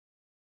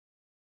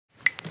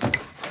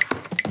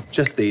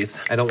Just these.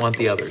 I don't want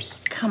the others.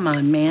 Come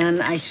on, man.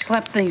 I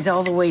schlepped these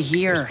all the way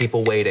here. There's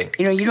people waiting.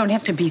 You know, you don't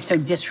have to be so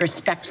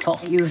disrespectful.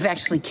 You've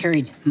actually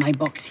carried my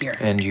books here.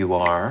 And you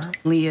are?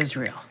 Lee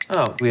Israel.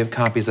 Oh, we have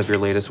copies of your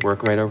latest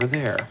work right over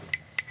there.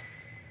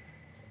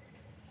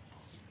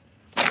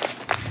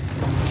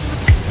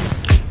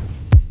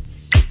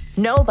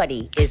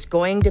 Nobody is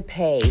going to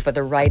pay for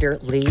the writer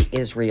Lee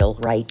Israel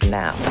right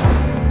now.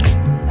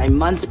 I'm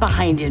months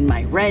behind in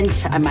my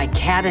rent, and my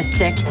cat is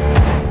sick.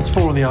 It's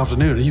 4 in the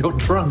afternoon and you're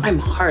drunk. I'm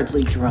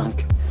hardly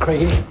drunk.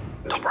 Craigie,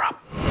 top her up.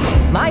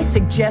 My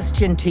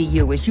suggestion to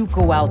you is you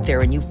go out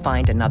there and you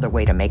find another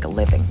way to make a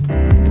living.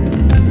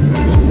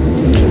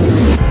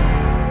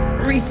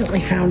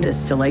 Recently found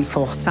this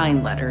delightful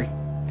sign letter.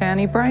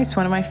 Fanny Bryce,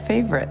 one of my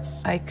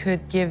favorites. I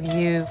could give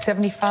you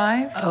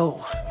 75.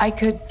 Oh. I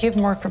could give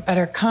more for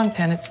better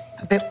content. It's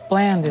a bit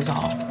bland is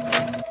all.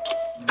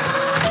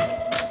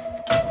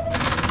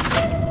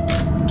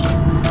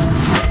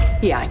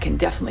 Yeah, I can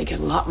definitely get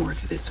a lot more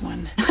for this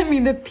one. I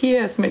mean, the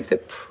PS makes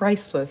it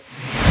priceless.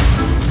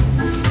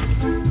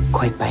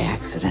 Quite by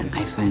accident,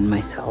 I find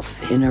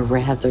myself in a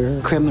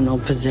rather criminal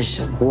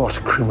position. What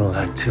criminal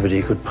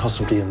activity could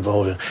possibly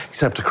involve it,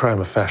 except a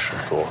crime of fashion,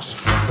 of course?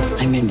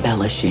 I'm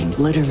embellishing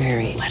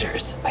literary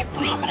letters by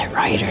prominent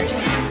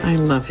writers. I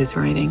love his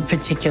writing.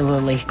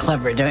 Particularly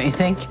clever, don't you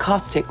think?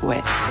 Caustic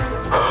wit.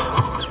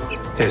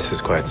 This is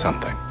quite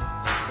something.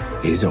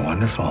 These are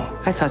wonderful.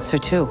 I thought so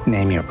too.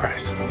 Name your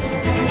price.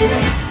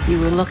 You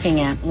were looking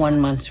at 1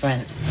 month's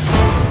rent.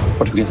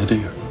 What are we going to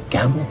do?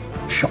 Gamble?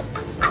 Shop?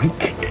 Drink?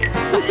 Ms.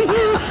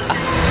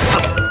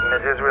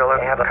 Israel,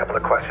 I have a couple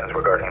of questions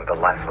regarding the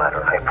last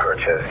letter I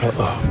purchased.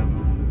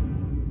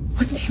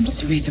 What seems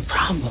to be the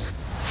problem?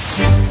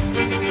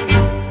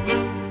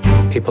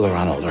 People are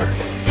on alert.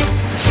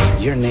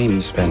 Your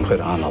name's been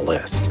put on a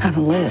list. On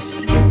a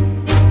list.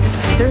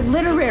 They're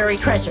literary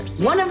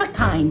treasures, one of a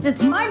kind.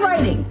 It's my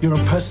writing. You're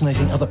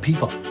impersonating other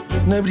people.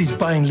 Nobody's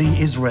buying Lee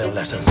Israel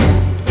letters.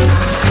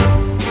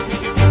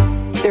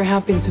 There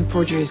have been some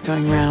forgeries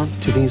going around.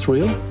 Do you think it's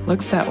real?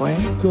 Looks that way.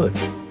 Good.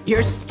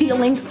 You're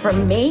stealing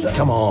from me?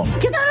 Come on.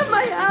 Get out of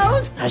my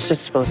house! I was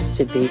just supposed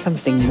to be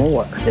something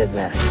more than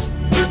this.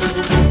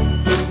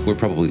 We're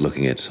probably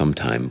looking at some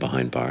time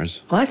behind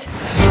bars. What?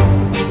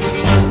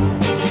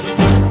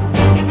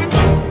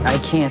 I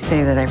can't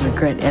say that I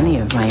regret any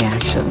of my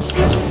actions.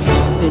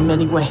 In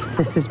many ways,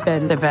 this has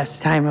been the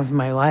best time of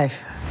my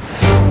life.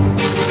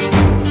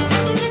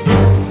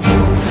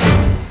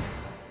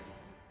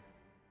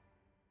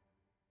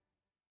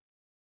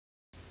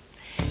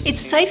 It's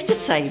safe to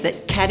say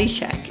that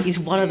Caddyshack is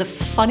one of the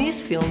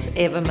funniest films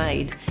ever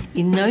made,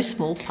 in no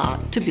small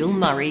part to Bill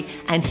Murray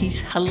and his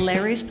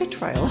hilarious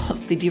portrayal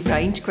of the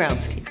deranged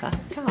groundskeeper,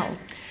 Carl.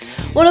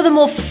 One of the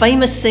more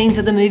famous scenes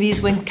of the movie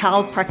is when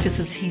Carl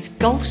practices his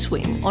golf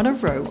swing on a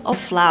row of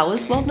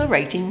flowers while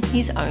narrating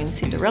his own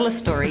Cinderella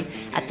story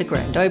at the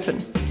grand open.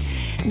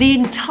 The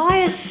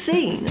entire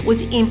scene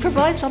was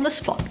improvised on the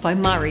spot by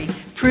Murray,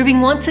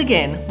 proving once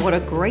again what a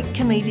great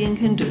comedian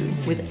can do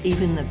with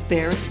even the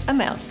barest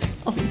amount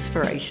of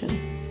inspiration.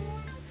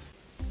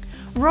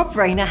 Rob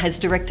Reiner has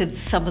directed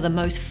some of the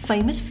most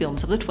famous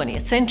films of the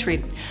 20th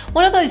century.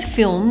 One of those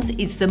films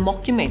is the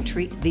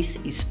mockumentary This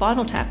Is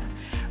Spinal Tap.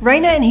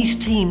 Reiner and his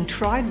team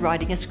tried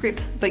writing a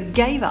script but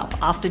gave up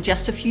after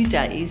just a few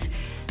days.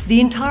 The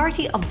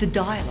entirety of the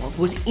dialogue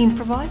was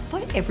improvised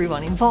by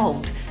everyone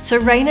involved, so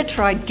Reiner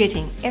tried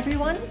getting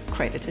everyone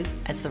credited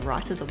as the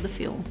writers of the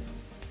film.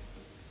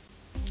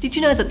 Did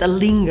you know that the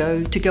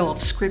lingo to go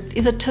off script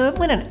is a term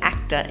when an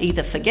actor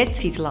either forgets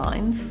his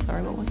lines,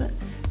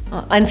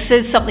 and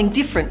says something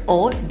different,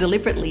 or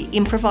deliberately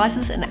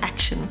improvises an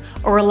action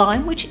or a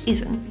line which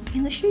isn't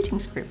in the shooting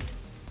script?